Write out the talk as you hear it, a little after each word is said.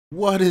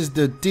What is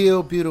the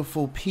deal,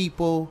 beautiful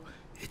people?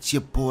 It's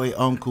your boy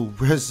Uncle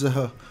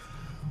Rza.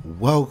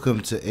 Welcome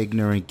to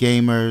Ignorant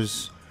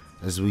Gamers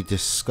as we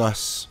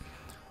discuss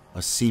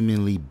a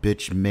seemingly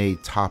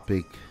bitch-made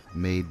topic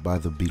made by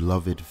the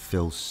beloved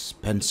Phil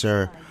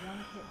Spencer.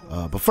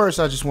 But first,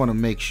 I just want to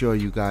make sure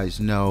you guys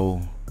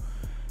know,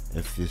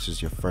 if this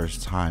is your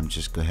first time,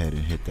 just go ahead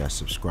and hit that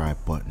subscribe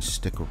button.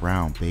 Stick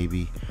around,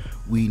 baby.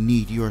 We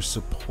need your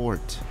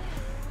support.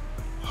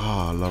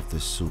 Oh, I love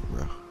this suit,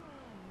 bro.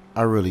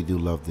 I really do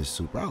love this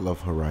suit. I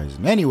love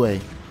Horizon. Anyway,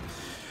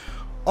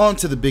 on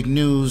to the big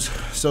news.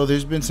 So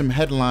there's been some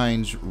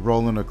headlines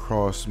rolling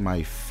across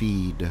my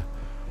feed.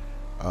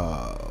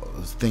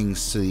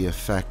 Things to the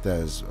effect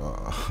as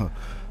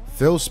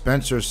Phil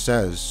Spencer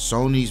says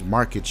Sony's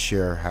market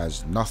share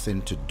has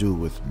nothing to do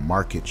with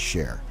market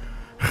share.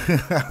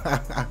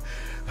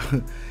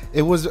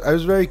 It was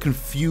very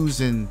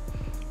confusing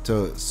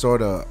to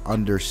sort of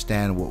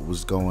understand what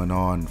was going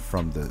on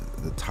from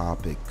the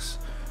topics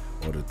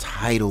or the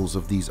titles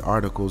of these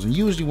articles. And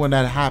usually when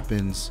that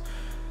happens,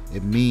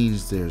 it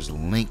means there's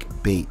link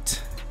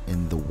bait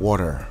in the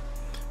water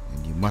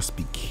and you must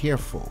be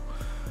careful.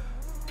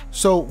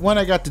 So when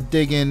I got to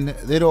digging,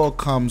 it all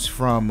comes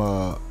from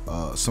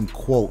some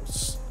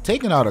quotes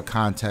taken out of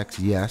context,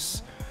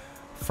 yes,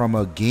 from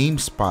a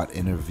GameSpot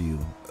interview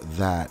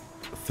that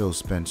Phil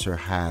Spencer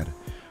had,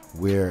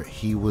 where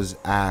he was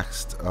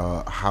asked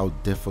how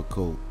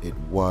difficult it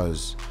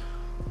was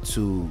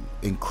to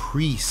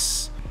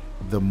increase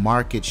the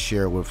market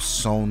share with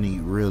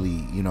Sony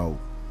really,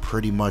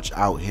 pretty much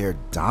out here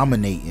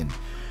dominating.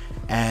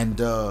 And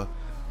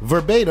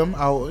verbatim,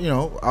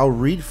 I'll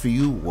read for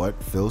you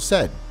what Phil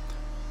said.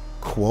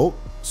 Quote,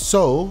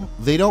 "So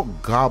they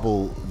don't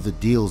gobble the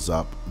deals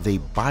up, they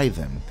buy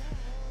them.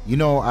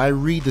 I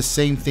read the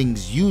same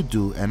things you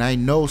do, and I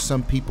know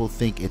some people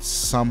think it's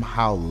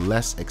somehow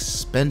less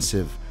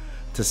expensive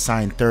to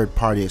sign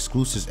third-party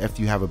exclusives if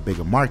you have a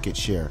bigger market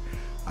share.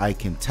 I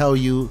can tell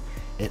you,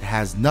 it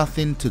has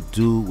nothing to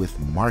do with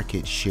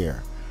market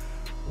share."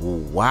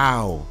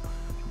 Wow.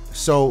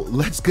 So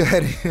let's go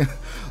ahead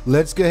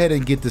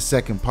and get the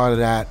second part of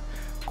that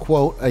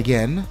quote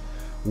again.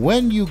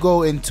 "When you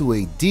go into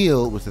a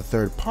deal with a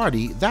third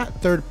party,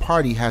 that third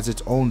party has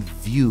its own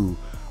view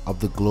of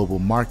the global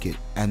market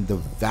and the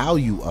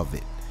value of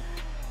it.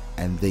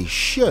 And they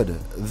should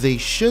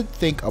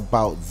think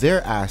about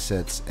their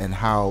assets and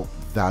how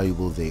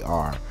valuable they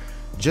are,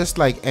 just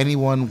like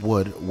anyone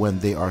would when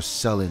they are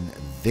selling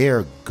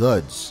their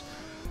goods."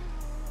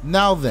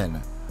 Now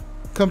then,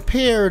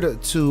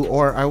 compared to,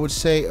 or I would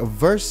say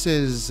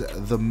versus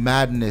the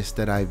madness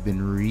that I've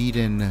been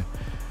reading,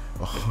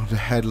 the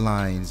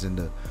headlines and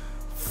the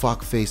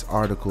fuckface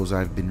articles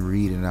I've been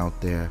reading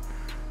out there,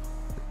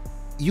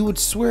 you would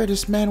swear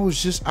this man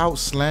was just out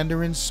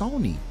slandering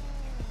Sony.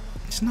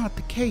 It's not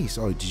the case.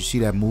 Oh, did you see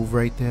that move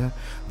right there?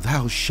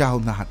 Thou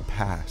shalt not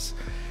pass.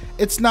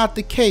 It's not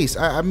the case.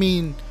 I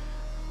mean,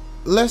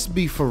 let's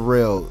be for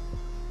real.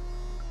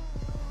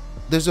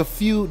 There's a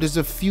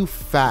few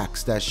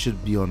facts that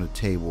should be on the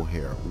table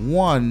here.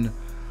 One,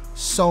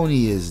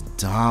 Sony is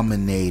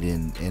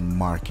dominating in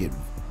market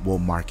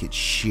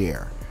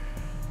share.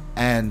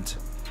 And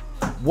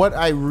what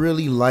I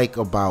really like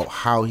about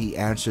how he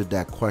answered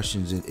that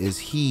question is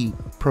he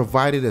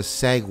provided a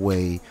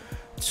segue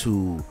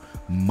to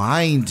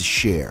mind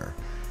share.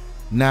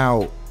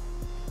 Now,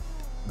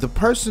 the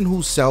person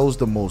who sells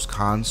the most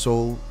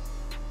console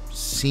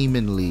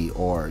seemingly,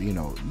 or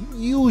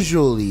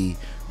usually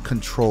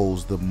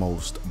controls the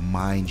most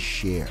mind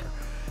share.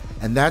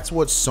 And that's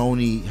what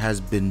Sony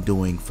has been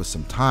doing for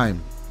some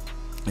time.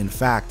 In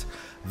fact,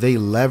 they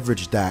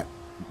leveraged that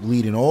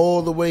leading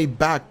all the way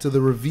back to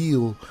the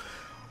reveal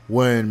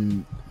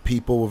when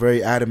people were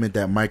very adamant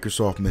that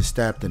Microsoft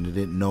misstepped and they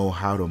didn't know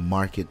how to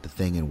market the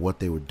thing and what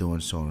they were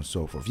doing, so on and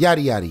so forth.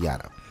 Yada, yada,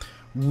 yada.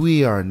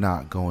 We are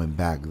not going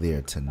back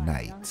there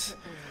tonight.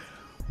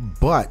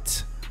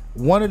 But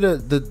one of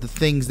the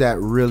things that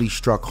really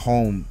struck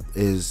home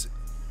is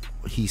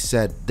he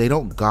said they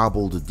don't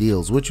gobble the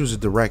deals, which was a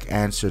direct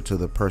answer to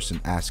the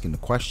person asking the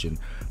question,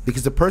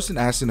 because the person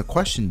asking the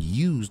question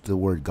used the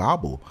word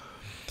gobble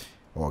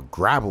or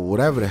grabble,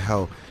 whatever the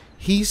hell.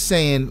 He's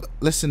saying,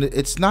 listen,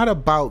 it's not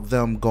about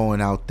them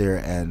going out there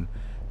and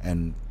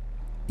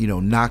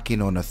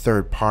knocking on a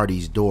third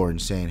party's door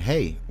and saying,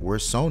 "Hey, we're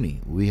Sony.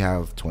 We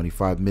have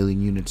 25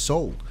 million units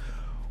sold.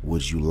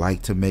 Would you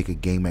like to make a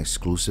game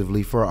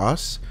exclusively for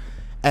us?"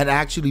 And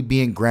actually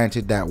being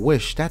granted that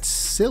wish. That's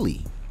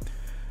silly.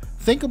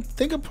 Think of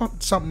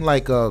something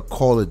like a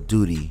Call of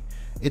Duty.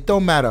 It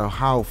don't matter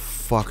how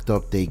fucked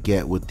up they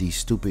get with these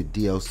stupid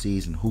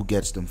DLCs and who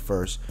gets them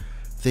first.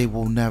 They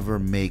will never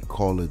make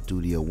Call of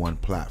Duty a one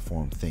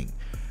platform thing,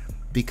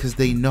 because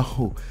they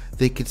know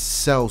they could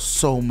sell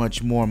so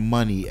much more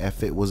money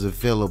if it was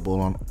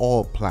available on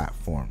all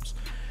platforms.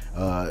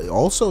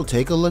 Also,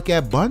 take a look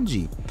at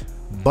Bungie.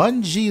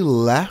 Bungie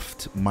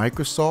left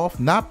Microsoft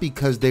not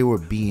because they were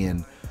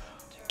being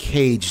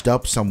caged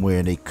up somewhere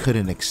and they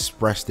couldn't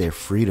express their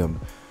freedom.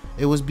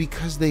 It was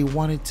because they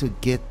wanted to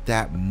get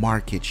that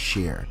market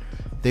share.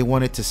 They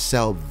wanted to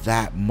sell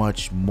that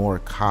much more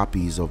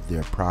copies of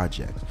their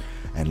projects.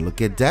 And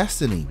look at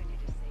Destiny.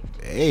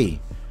 Hey,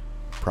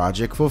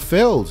 project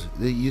fulfilled.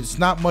 It's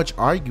not much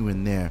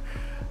arguing there.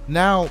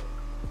 Now,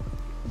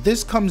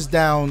 this comes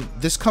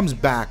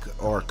back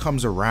or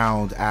comes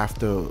around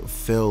after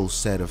Phil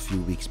said a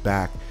few weeks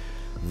back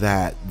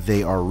that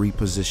they are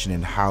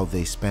repositioning how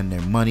they spend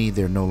their money.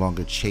 They're no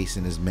longer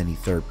chasing as many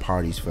third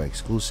parties for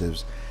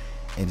exclusives.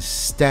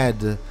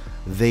 Instead,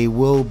 they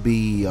will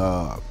be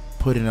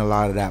putting a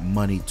lot of that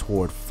money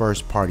toward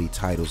first party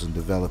titles and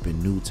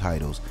developing new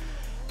titles.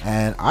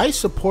 And I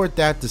support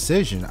that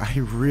decision. I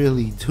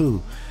really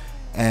do.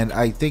 And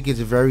I think it's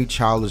very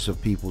childish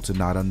of people to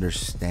not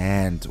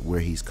understand where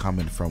he's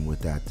coming from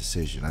with that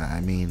decision.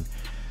 I mean,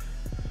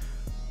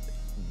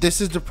 this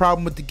is the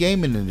problem with the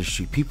gaming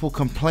industry. People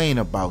complain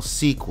about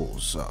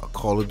sequels.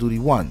 Call of Duty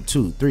 1,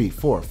 2, 3,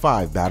 4,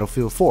 5,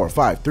 Battlefield 4,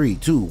 5, 3,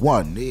 2,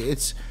 1.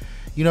 It's,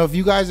 you know, if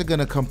you guys are going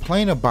to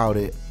complain about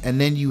it, and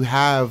then you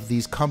have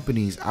these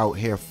companies out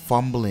here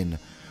fumbling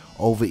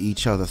over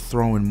each other,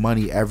 throwing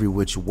money every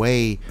which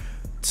way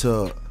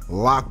to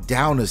lock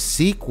down a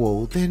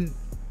sequel, then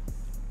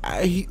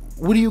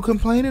what are you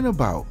complaining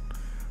about?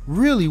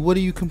 Really, what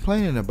are you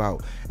complaining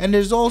about? And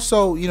there's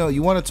also, you know,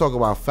 you want to talk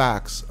about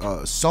facts.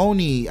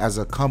 Sony as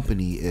a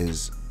company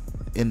is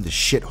in the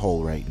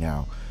shithole right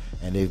now,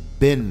 and they've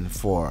been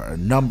for a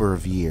number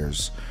of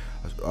years.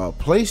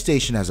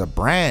 PlayStation as a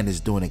brand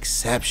is doing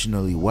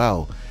exceptionally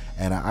well,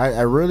 and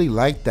I really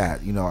like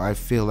that. You know, I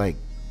feel like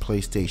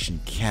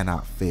PlayStation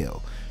cannot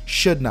fail,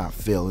 should not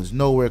fail, is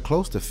nowhere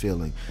close to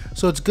failing.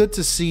 So it's good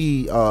to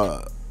see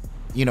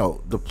you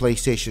know, the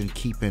PlayStation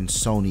keeping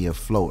Sony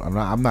afloat.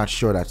 I'm not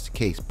sure that's the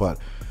case, but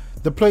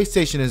the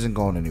PlayStation isn't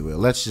going anywhere.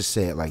 Let's just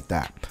say it like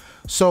that.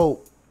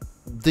 So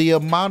the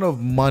amount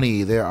of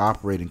money, their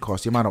operating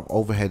costs, the amount of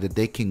overhead that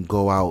they can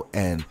go out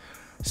and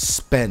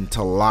spend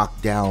to lock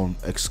down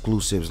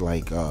exclusives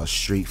like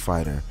Street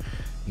Fighter,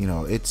 you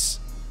know, it's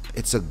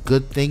a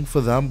good thing for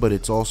them, but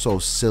it's also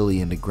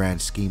silly in the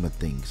grand scheme of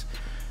things.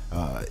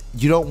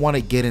 You don't want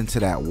to get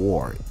into that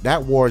war.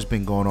 That war has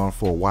been going on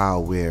for a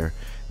while, where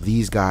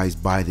these guys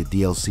buy the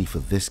DLC for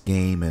this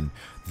game and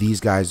these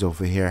guys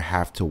over here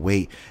have to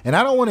wait. And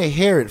I don't want to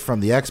hear it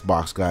from the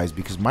Xbox guys,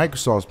 because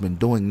Microsoft's been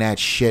doing that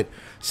shit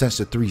since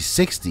the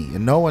 360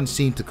 and no one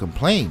seemed to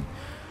complain.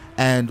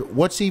 And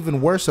what's even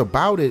worse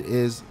about it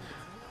is,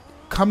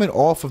 coming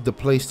off of the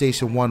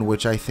PlayStation 1,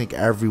 which I think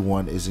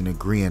everyone is in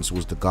agreement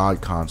was the God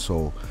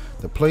console,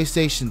 the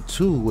PlayStation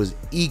 2 was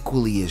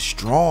equally as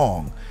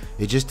strong.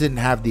 It just didn't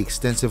have the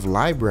extensive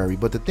library.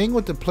 But the thing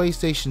with the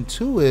PlayStation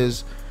 2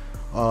 is,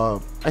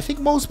 I think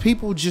most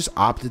people just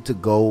opted to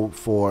go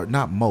for,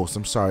 not most,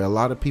 I'm sorry, a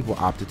lot of people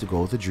opted to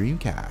go with the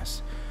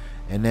Dreamcast.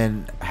 And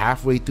then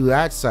halfway through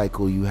that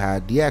cycle, you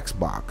had the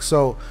Xbox.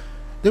 So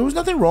there was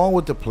nothing wrong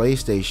with the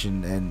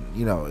PlayStation, and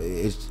you know,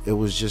 it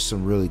was just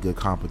some really good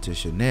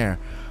competition there.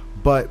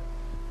 But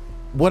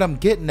what I'm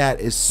getting at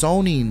is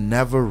Sony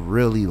never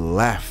really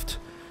left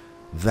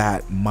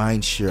that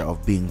mindshare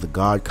of being the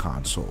God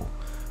console.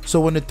 So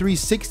when the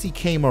 360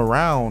 came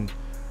around,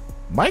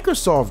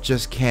 Microsoft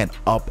just can't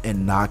up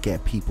and knock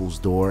at people's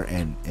door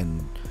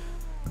and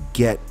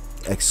get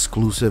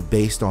exclusive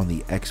based on the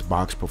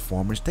Xbox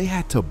performance. They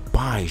had to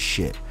buy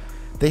shit.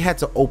 They had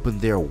to open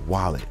their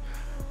wallet.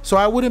 So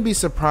I wouldn't be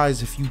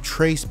surprised if you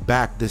trace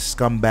back this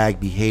scumbag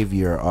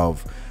behavior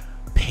of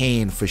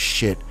paying for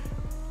shit.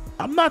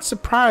 I'm not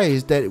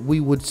surprised that we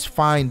would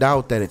find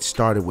out that it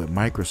started with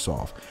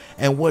Microsoft.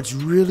 And what's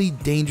really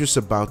dangerous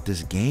about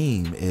this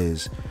game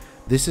is,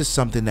 this is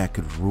something that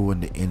could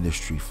ruin the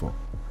industry for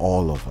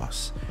all of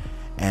us.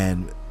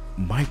 And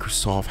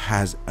Microsoft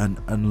has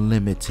an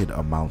unlimited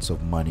amounts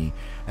of money,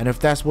 and if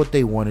that's what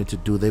they wanted to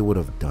do, they would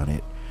have done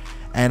it.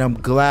 And I'm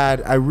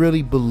glad, I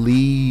really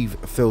believe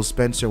Phil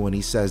Spencer when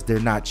he says they're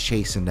not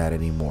chasing that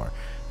anymore.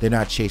 They're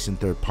not chasing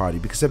third party,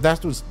 because if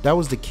that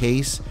was the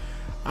case,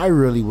 I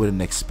really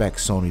wouldn't expect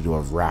Sony to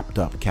have wrapped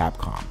up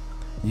Capcom.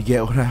 You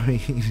get what I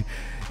mean?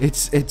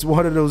 It's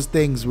one of those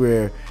things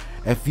where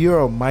if you're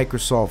a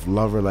Microsoft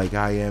lover like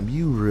I am,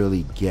 you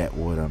really get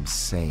what I'm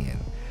saying.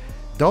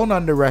 Don't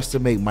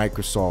underestimate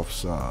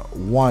Microsoft's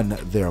one,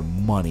 their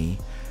money,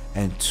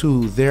 and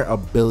two, their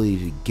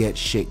ability to get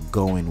shit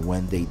going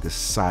when they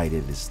decide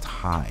it is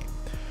time.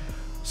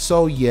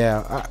 So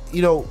yeah,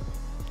 you know,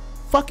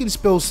 fucking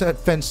Phil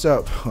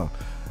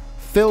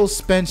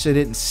Spencer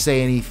didn't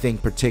say anything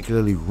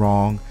particularly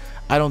wrong.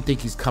 I don't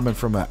think he's coming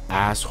from an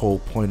asshole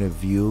point of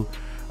view,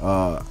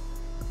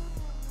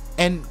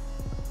 and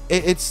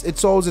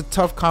it's always a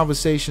tough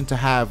conversation to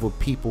have with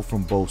people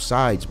from both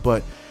sides.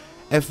 But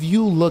if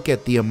you look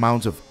at the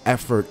amount of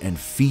effort and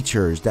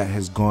features that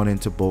has gone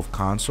into both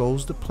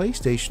consoles, the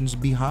PlayStation's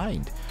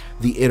behind.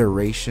 The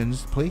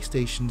iterations,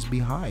 PlayStation's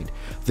behind.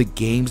 The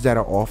games that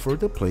are offered,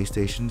 the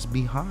PlayStation's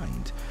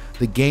behind.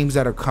 The games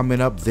that are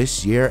coming up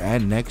this year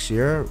and next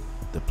year,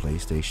 the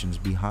PlayStation's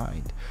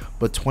behind.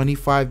 But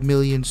 25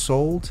 million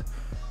sold,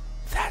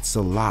 that's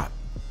a lot.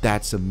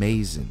 That's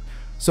amazing.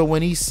 So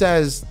when he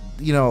says,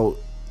 you know,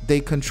 they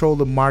control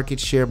the market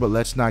share, but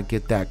let's not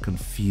get that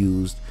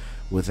confused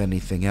with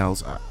anything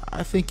else.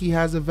 I think he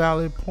has a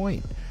valid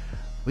point.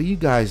 But you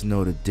guys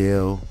know the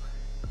deal.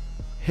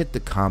 Hit the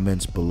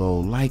comments below,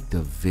 like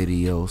the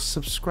video,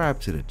 subscribe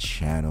to the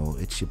channel.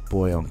 It's your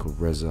boy Uncle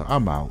Rza.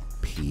 I'm out.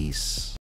 Peace.